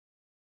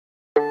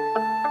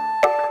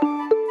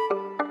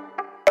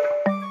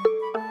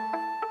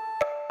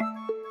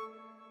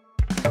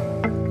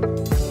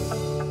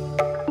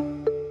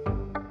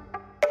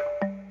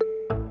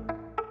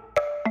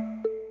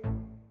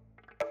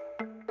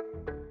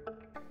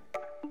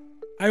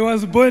I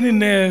was born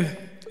in a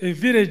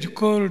village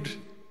called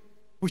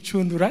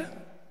Bucundura.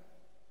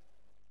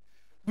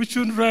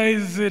 Bucundura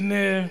is in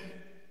the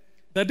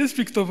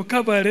district of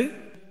Kabale.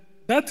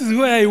 That is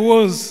where I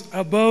was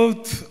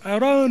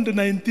around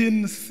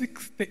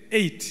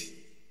 1968.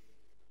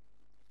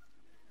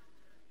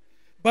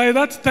 By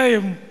that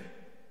time,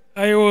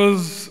 I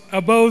was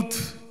about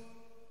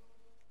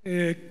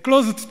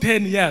close to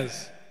 10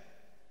 years.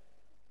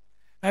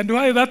 And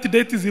why that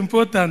date is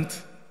important,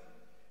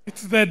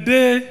 it's the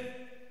day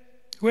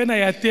when I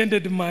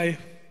attended the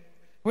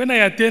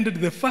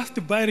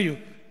first burial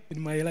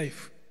in my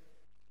life.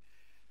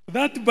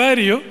 That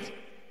burial,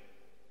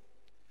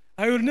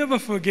 I will never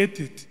forget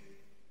it.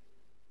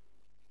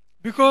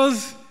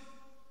 Because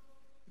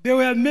there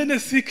were many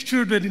sick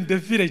children in the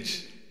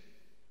village.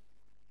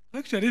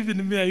 Actually,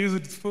 even me, I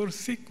used to fall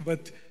sick,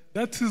 but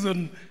that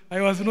season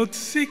I was not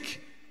sick.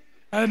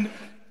 And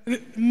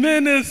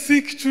many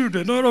sick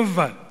children all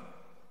over.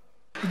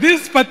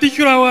 This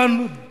particular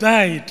one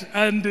died,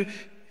 and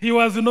he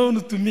was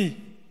known to me.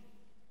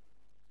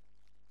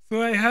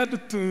 So I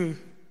had to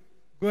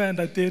go and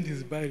attend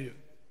his burial.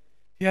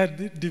 He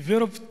had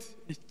developed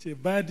a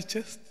bad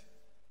chest,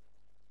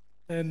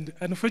 and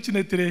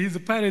unfortunately his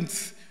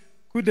parents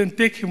couldn't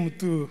take him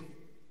to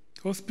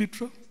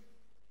hospital.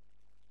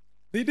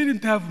 They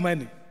didn't have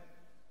money.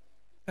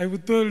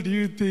 I've told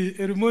you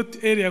a remote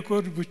area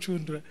called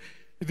Bucundura,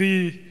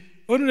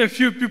 only a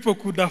few people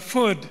could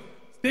afford to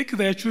take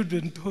their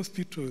children to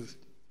hospitals.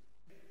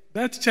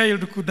 That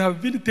child could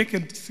have been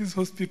taken to this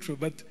hospital,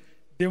 but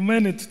the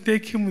money to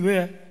take him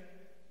there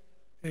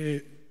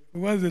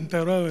wasn't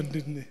around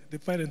in the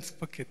parents'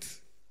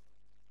 pockets.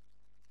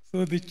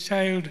 So the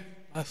child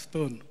passed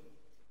on.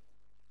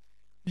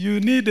 You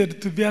needed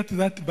to be at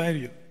that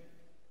burial.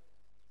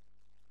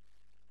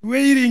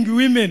 Wailing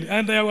women,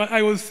 and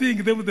I was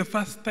seeing them the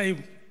first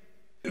time.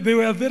 They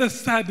were very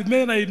sad.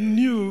 Men I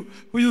knew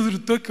who used to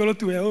talk a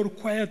lot were all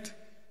quiet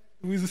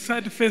with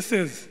sad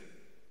faces.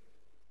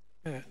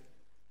 Yeah.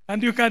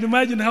 And you can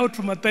imagine how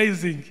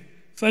traumatizing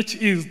such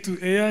is to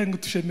a young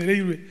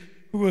Tushemereirwe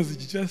who was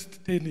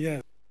just 10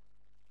 years.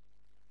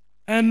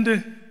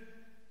 And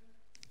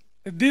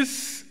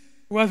this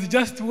was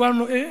just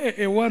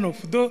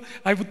one-off. Though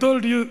I've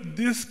told you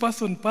this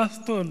person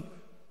passed on,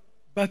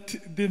 but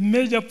the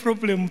major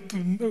problem to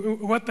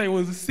what I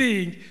was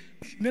saying,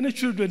 many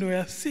children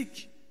were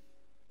sick,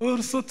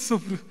 all sorts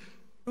of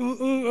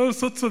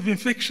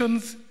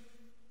infections,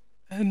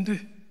 and I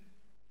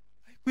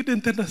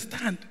couldn't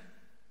understand.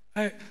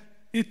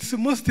 It's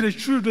mostly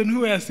children who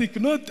were sick,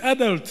 not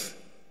adults.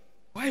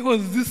 Why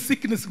was this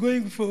sickness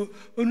going for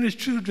only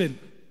children?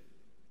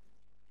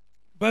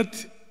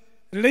 But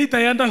later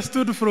I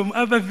understood from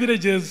other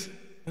villages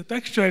that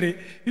actually,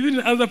 even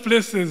in other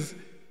places,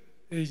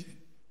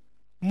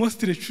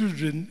 mostly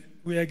children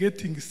were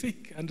getting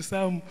sick, and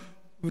some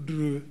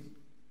would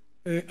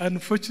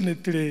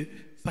unfortunately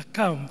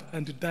succumb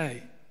and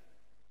die.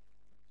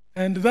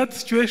 And that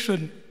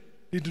situation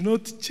did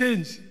not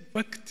change. In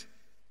fact,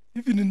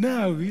 even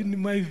now in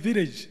my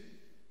village,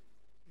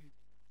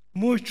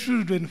 more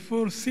children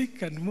fall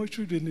sick and more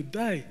children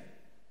die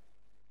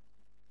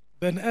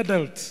than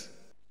adults.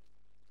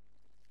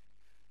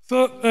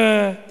 So,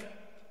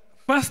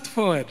 fast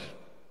forward,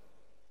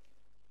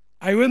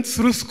 I went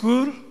through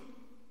school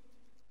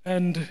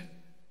and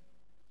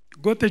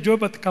got a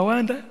job at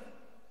Kawanda,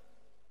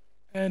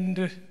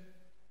 and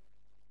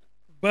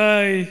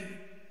by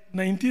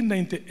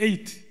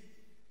 1998,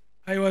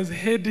 I was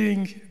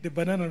heading the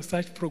banana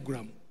research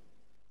program,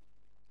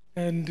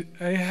 and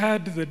I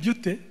had the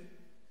duty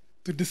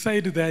to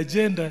decide the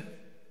agenda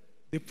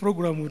the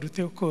program would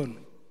take on.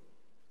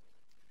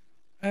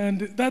 And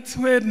that's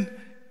when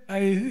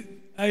I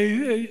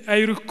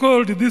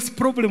recalled this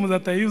problem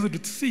that I used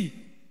to see,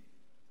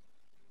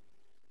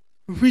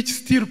 which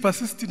still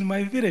persists in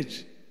my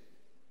village.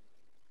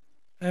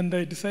 And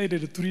I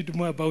decided to read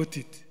more about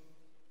it.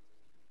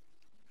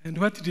 And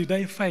what did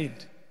I find?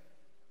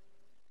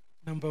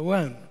 Number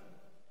one,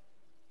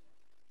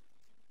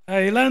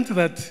 I learned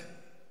that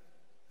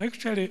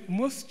actually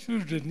most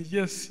children,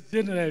 yes,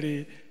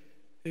 generally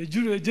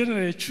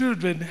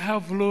children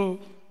have low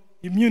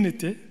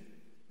immunity.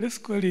 Let's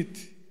call it,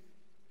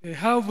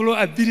 have low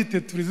ability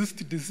to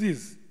resist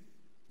disease.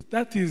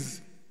 That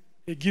is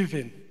a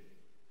given.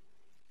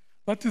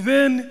 But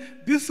then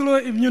this low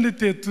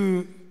immunity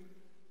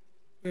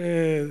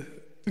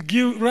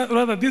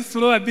this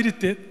low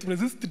ability to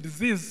resist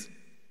disease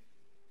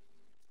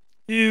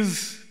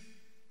is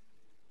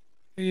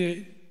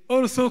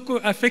also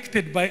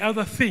affected by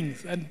other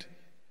things. And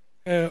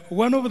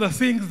one of the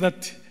things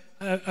that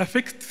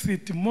affects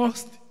it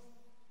most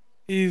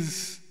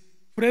is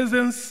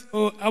presence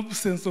or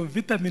absence of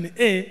vitamin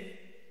A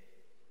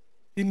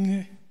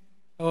in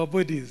our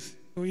bodies,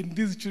 or in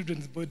these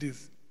children's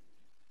bodies.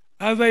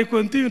 As I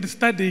continued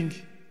studying,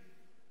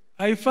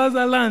 I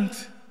further learned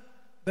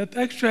that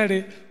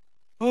actually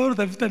all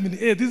the vitamin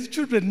A these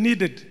children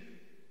needed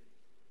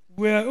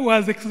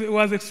was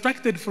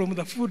extracted from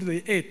the food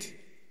they ate.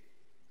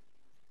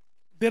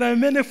 There are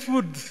many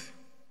foods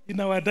in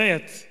our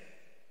diet,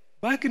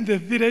 back in the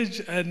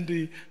village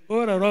and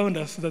all around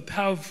us that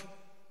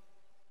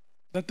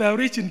are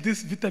rich in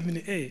this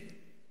vitamin A.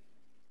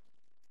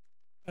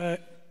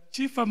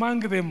 Chief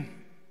among them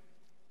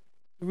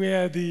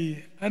were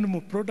the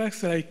animal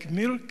products like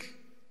milk,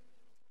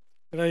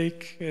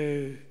 like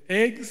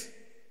eggs,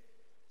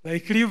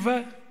 like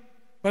liver,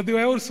 but there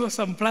were also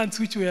some plants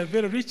which were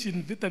very rich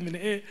in vitamin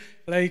A,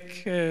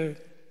 like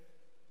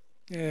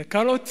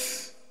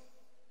carrots,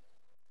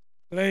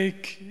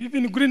 like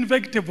even green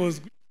vegetables.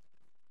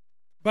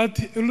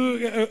 But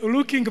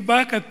looking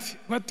back at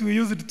what we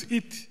used to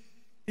eat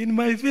in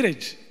my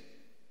village,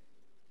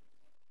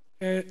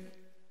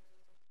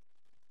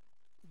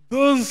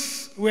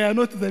 those were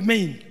not the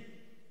main.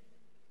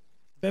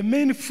 The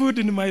main food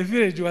in my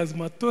village was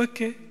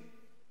matooke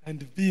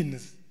and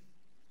beans.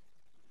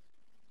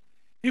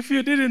 If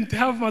you didn't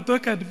have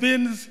matooke and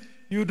beans,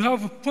 you'd have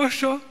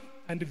posho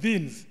and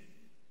beans.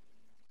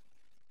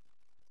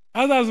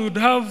 Others would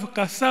have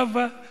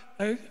cassava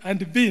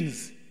and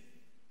beans.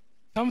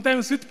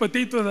 Sometimes sweet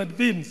potatoes and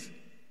beans.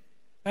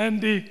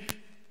 And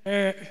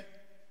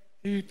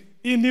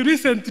in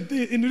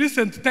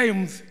recent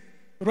times,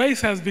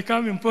 rice has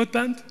become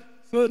important.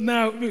 So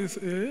now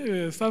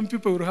some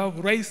people will have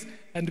rice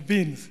and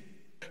beans.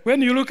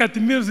 When you look at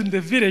meals in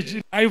the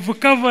village, I've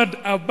covered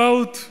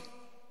about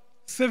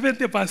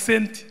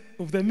 70%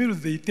 of the meals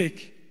they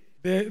take.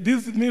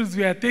 These meals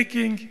we are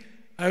taking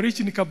are rich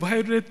in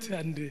carbohydrate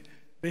and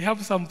they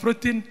have some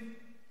protein,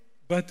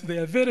 but they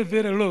are very,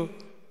 very low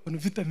on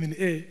vitamin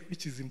A,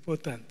 which is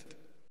important.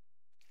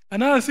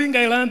 Another thing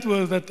I learned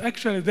was that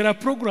actually there are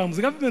programs,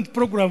 government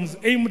programs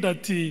aimed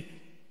at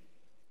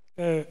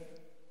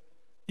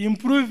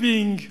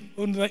improving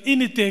on the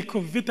intake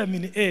of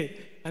vitamin A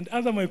and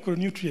other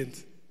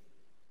micronutrients.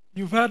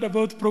 You've heard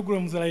about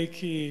programs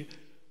like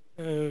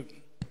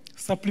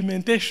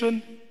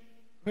supplementation,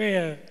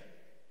 where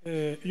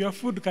your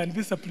food can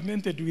be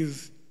supplemented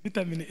with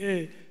vitamin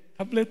A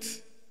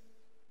tablets.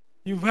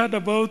 You've heard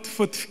about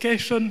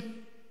fortification.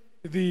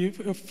 The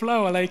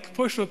flour, like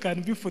posho,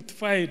 can be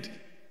fortified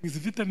with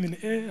vitamin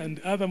A and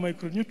other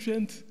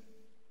micronutrients.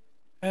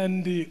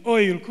 And the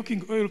oil,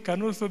 cooking oil,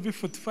 can also be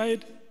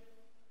fortified.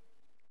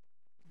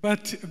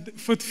 But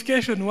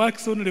fortification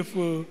works only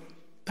for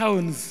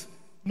towns,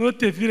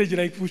 not a village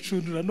like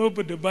Bucundura.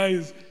 Nobody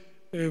buys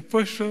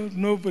posho,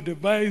 nobody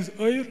buys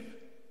oil.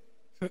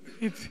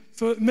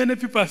 So many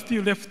people are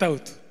still left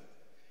out.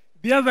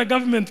 The other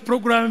government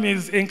program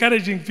is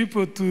encouraging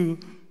people to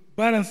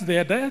balance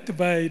their diet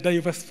by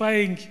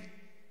diversifying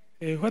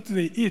what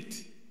they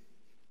eat.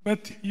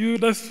 But you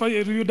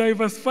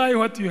diversify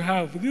what you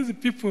have. These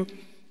people,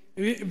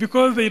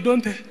 because they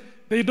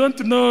don't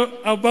know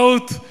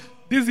about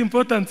these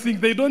important things,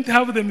 they don't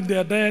have them in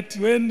their diet.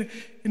 When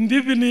in the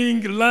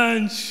evening,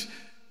 lunch,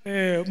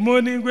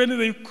 morning, when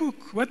they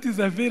cook, what is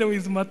available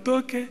is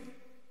matooke,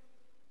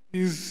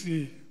 is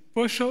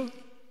posho,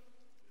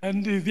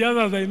 and the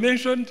others I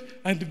mentioned,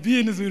 and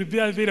beans will be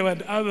available,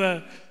 and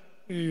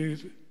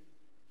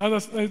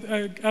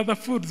other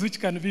foods which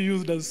can be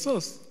used as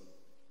sauce.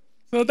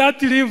 So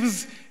that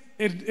leaves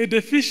a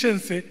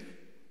deficiency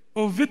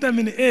of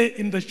vitamin A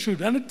in the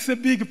children, and it's a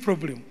big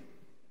problem.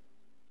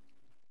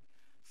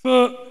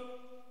 So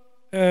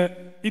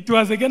it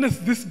was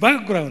against this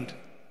background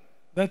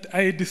that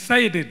I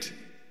decided,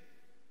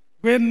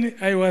 when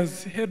I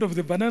was head of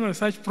the banana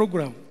research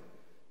program,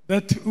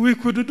 that we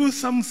could do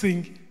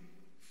something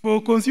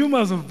for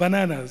consumers of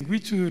bananas,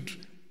 which would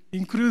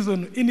increase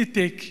on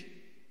intake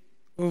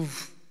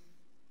of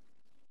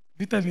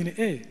vitamin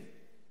A.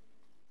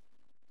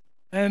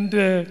 And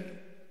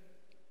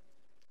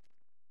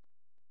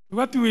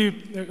what we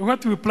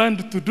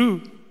planned to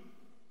do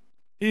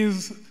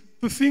is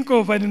to think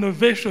of an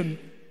innovation,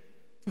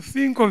 to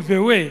think of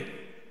a way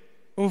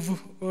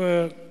of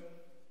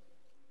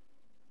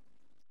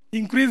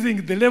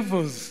increasing the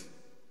levels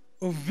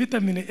of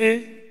vitamin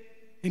A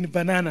in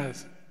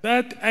bananas.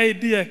 That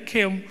idea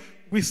came,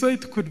 we saw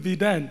it could be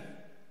done,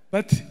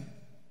 but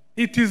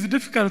it is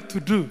difficult to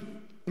do.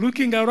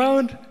 Looking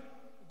around,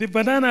 the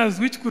bananas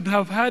which could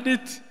have had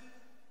it,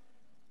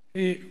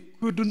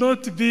 could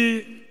not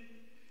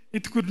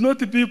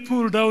be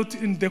pulled out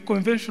in the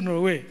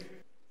conventional way.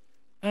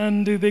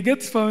 And the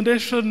Gates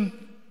Foundation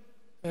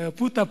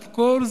put up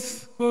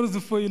calls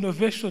for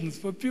innovations,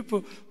 for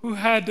people who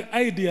had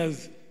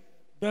ideas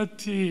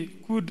that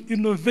could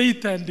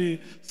innovate and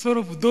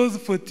solve those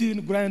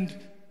 14 grand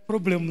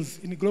problems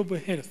in global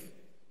health.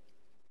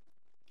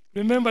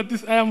 Remember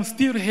this, I am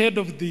still head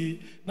of the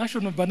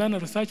National Banana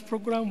Research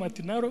Program at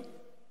NARO.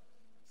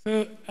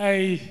 So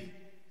I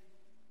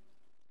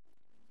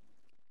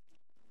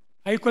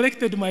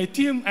collected my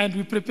team and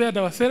we prepared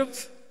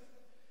ourselves.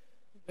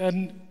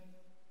 And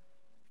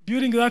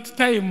during that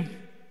time,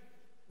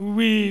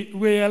 we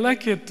were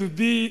lucky to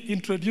be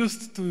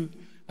introduced to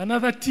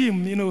another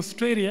team in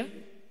Australia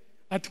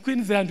at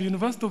Queensland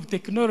University of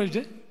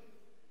Technology,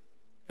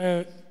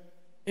 a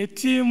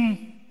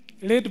team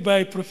led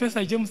by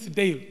Professor James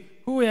Dale,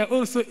 who were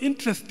also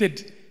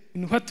interested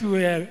in what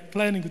we were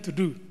planning to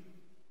do.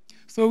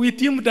 So we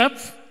teamed up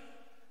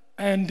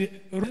and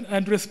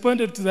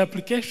responded to the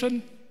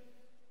application,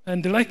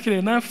 and luckily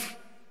enough,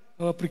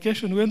 our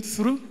application went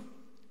through,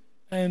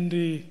 and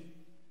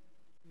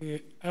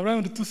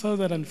around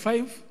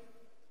 2005,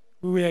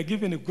 we were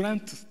given a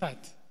grant to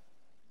start.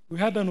 We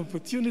had an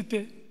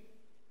opportunity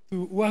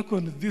to work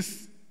on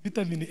this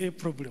vitamin A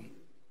problem.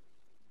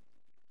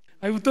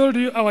 I've told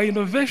you our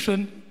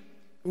innovation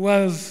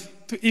was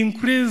to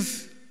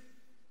increase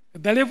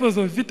the levels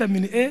of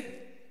vitamin A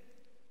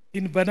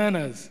in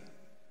bananas.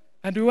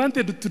 And we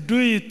wanted to do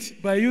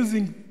it by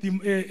using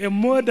a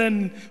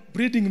modern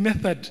breeding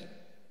method,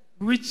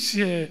 which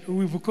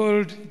we've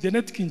called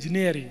genetic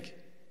engineering.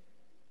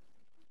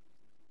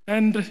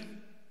 And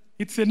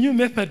it's a new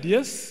method,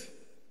 yes.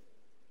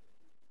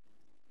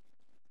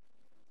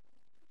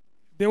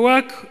 The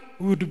work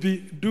would be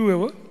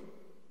doable,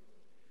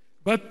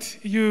 but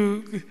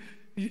you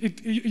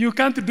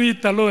can't do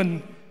it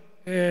alone.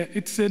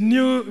 It's a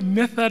new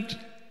method.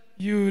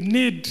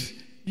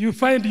 You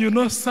find you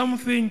know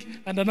something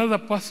and another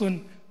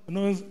person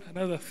knows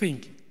another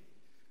thing.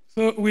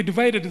 So we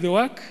divided the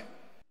work.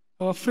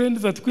 Our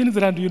friends at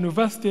Queensland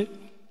University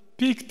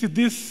picked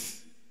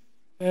this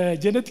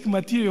genetic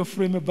material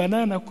from a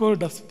banana called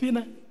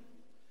aspina.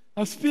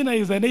 Aspina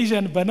is an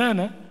Asian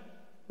banana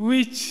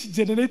which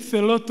generates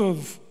a lot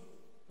of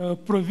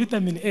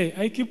provitamin A.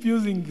 I keep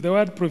using the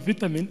word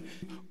provitamin.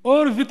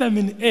 All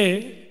vitamin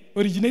A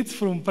originates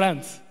from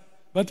plants,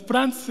 but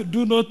plants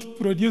do not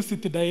produce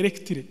it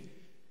directly.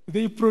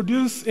 They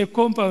produce a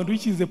compound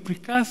which is a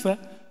precursor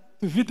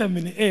to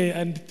vitamin A,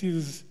 and it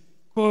is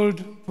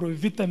called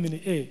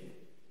provitamin A.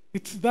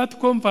 It's that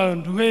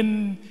compound,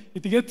 when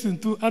it gets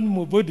into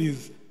animal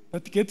bodies,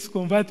 that gets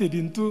converted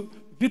into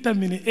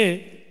vitamin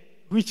A,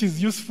 which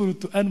is useful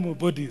to animal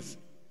bodies.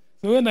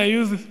 So when I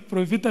use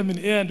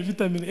provitamin A and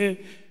vitamin A,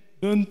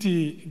 don't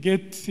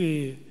get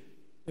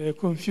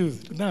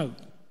confused. Now,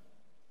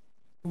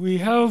 we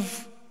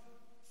have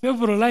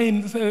several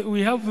lines.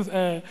 We have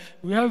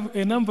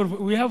a number.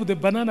 We have the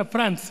banana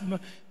plants,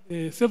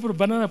 several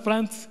banana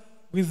plants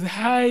with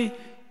high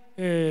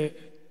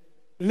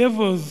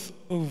levels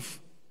of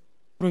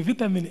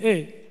provitamin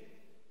A,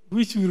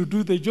 which will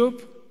do the job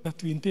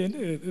that we intend,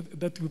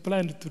 that we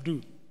planned to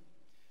do.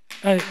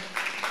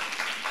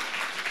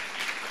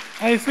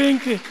 I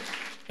think,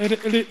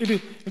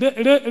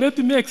 let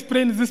me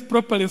explain this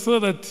properly so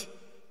that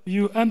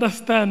you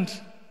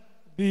understand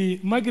the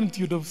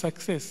magnitude of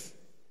success.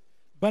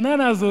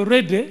 Bananas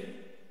already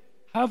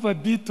have a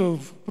bit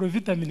of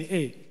provitamin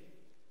A.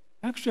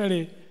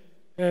 Actually,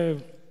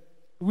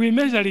 we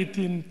measure it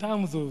in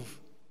terms of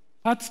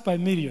parts per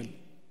million.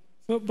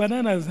 So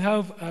bananas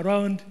have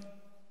around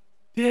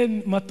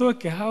 10,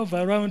 matooke have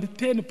around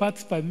 10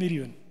 parts per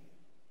million.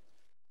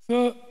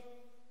 So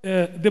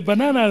the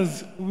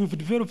bananas we've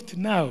developed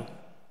now,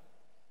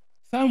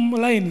 some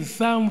lines,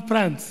 some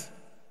plants,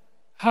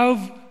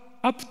 have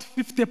up to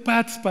 50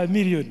 parts per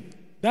million.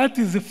 That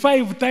is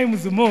 5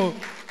 times more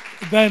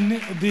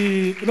than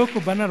the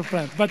local banana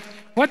plant. But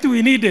what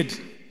we needed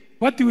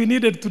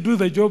to do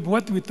the job,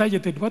 what we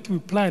targeted, what we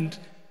planned,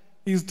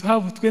 is to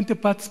have 20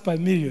 parts per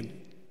million.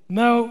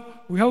 Now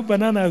we have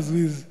bananas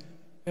with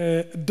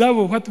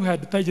double what we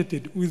had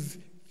targeted,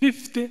 with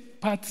 50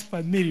 parts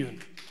per million.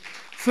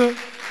 So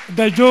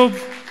the job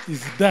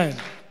is done.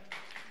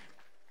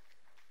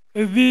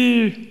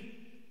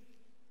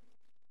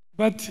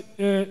 But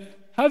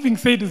having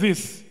said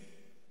this,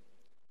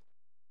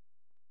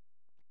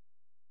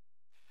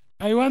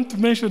 I want to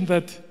mention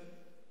that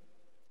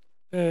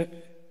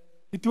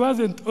it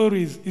wasn't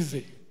always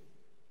easy.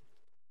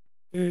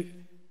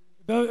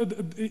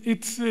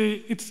 It's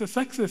a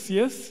success,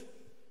 yes,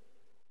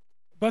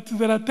 but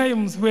there are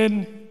times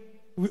when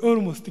we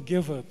almost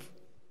gave up.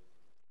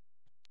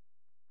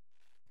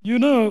 You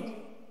know,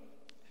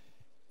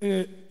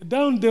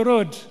 down the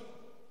road,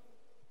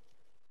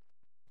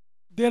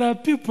 there are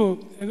people,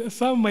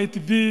 some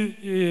might be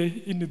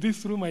in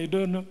this room, I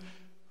don't know,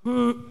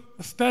 who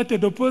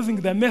started opposing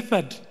the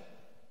method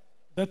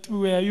that we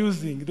were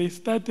using. They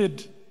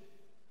started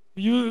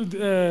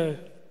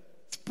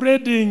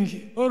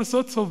spreading all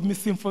sorts of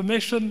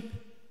misinformation,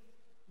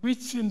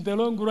 which in the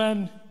long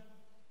run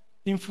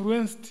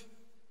influenced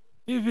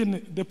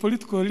even the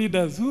political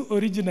leaders who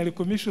originally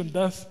commissioned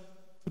us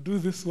to do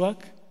this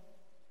work.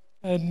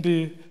 And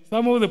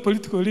some of the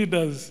political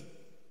leaders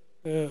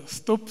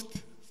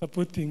stopped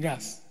supporting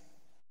us.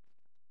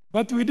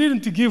 But we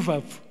didn't give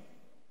up,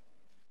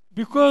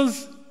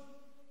 because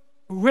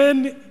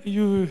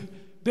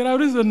there are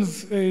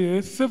reasons,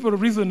 several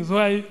reasons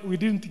why we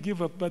didn't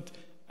give up, but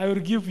I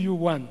will give you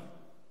one.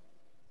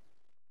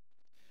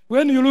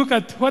 When you look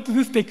at what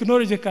this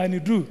technology can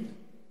do,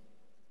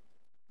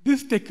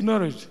 this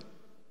technology,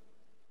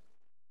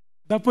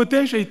 the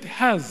potential it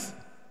has,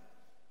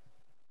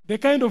 the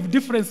kind of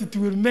difference it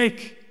will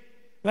make,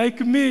 like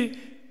me,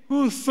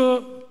 who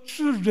saw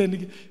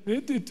children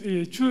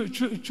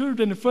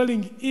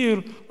falling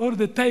ill all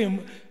the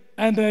time,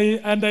 and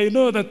I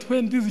know that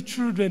when these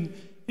children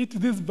eat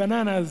these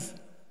bananas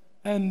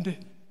and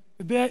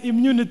their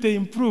immunity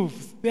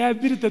improves, their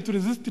ability to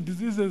resist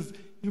diseases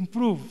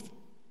improves.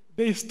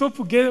 They stop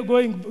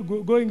going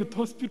to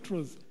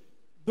hospitals.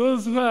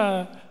 Those who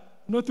are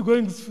not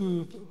going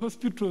to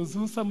hospitals,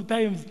 who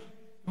sometimes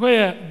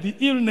where the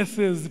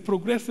illnesses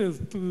progress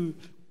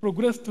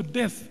to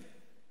death,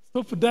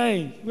 stop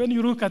dying. When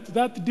you look at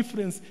that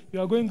difference you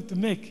are going to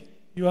make,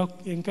 you are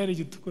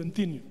encouraged to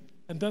continue.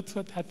 And that's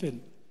what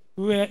happened.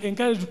 We were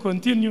encouraged to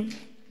continue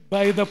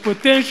by the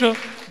potential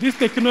this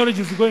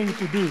technology is going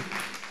to do.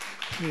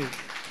 Okay.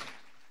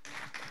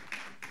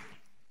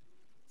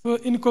 So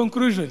in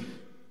conclusion,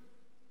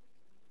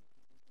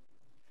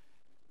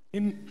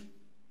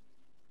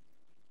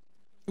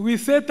 we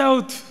set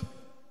out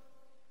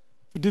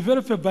to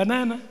develop a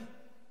banana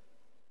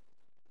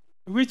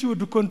which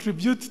would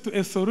contribute to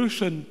a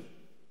solution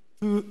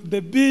to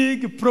the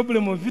big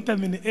problem of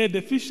vitamin A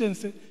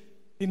deficiency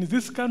in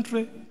this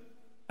country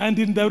and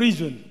in the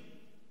region.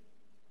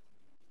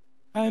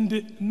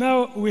 And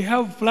now we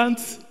have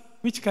plants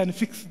which can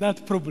fix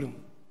that problem.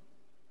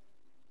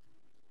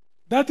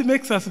 That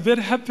makes us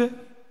very happy,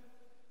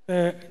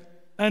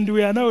 and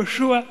we are now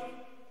sure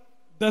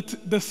that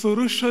the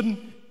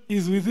solution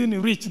is within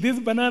reach.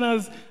 These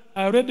bananas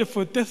are ready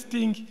for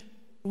testing.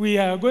 We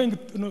are going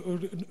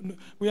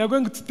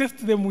to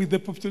test them with the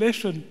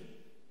population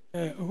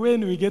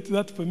when we get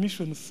that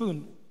permission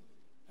soon.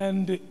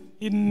 And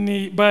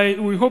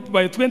we hope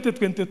by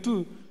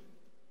 2022,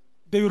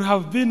 they will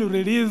have been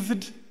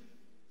released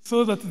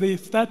so that they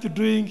start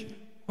doing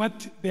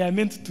what they are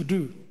meant to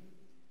do.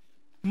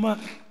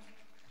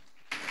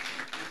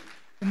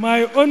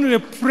 My only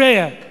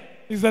prayer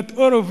is that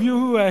all of you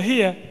who are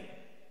here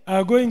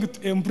are going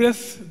to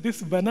embrace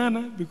this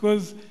banana,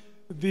 because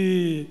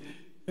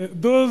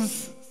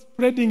those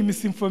spreading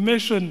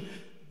misinformation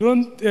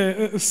don't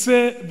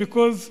say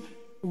because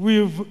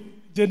we've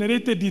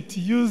generated it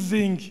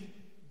using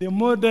the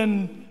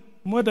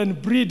modern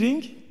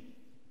breeding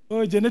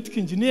or genetic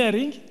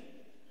engineering.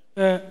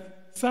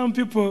 Some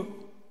people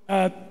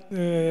are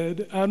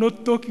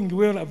not talking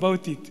well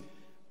about it.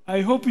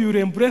 I hope you will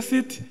embrace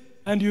it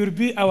and you will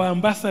be our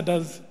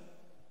ambassadors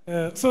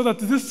so that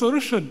this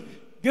solution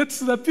gets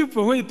to the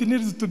people where it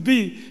needs to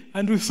be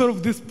and we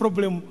solve this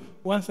problem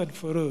once and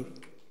for all.